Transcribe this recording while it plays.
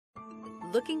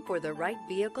Looking for the right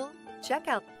vehicle? Check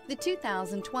out the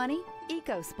 2020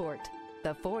 EcoSport.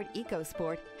 The Ford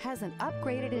EcoSport has an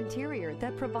upgraded interior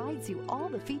that provides you all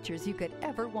the features you could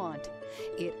ever want.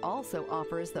 It also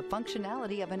offers the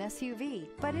functionality of an SUV,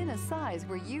 but in a size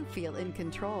where you feel in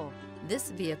control. This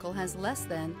vehicle has less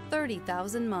than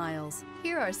 30,000 miles.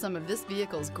 Here are some of this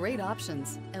vehicle's great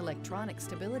options: electronic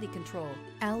stability control,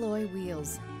 alloy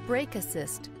wheels, brake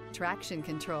assist, traction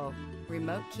control,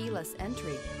 remote keyless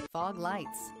entry, fog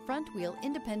lights, front wheel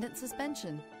independent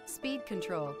suspension, speed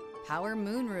control, power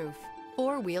moonroof,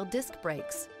 four-wheel disc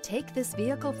brakes. Take this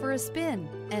vehicle for a spin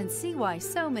and see why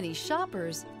so many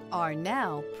shoppers are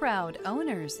now proud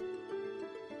owners.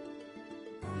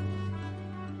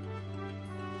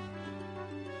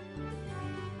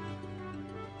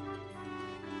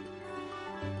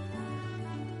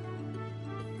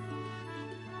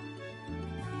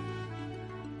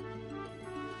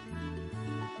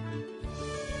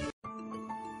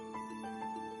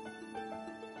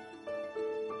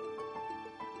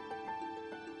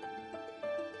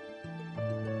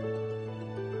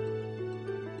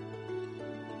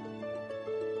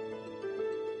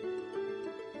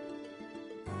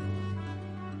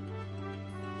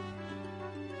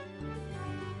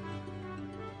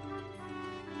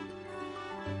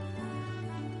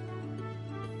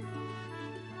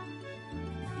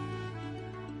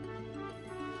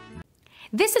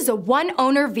 This is a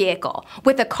one-owner vehicle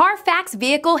with a Carfax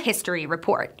Vehicle History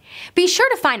Report. Be sure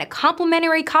to find a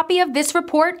complimentary copy of this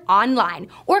report online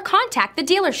or contact the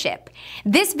dealership.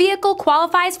 This vehicle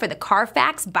qualifies for the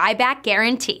Carfax Buyback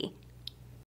Guarantee.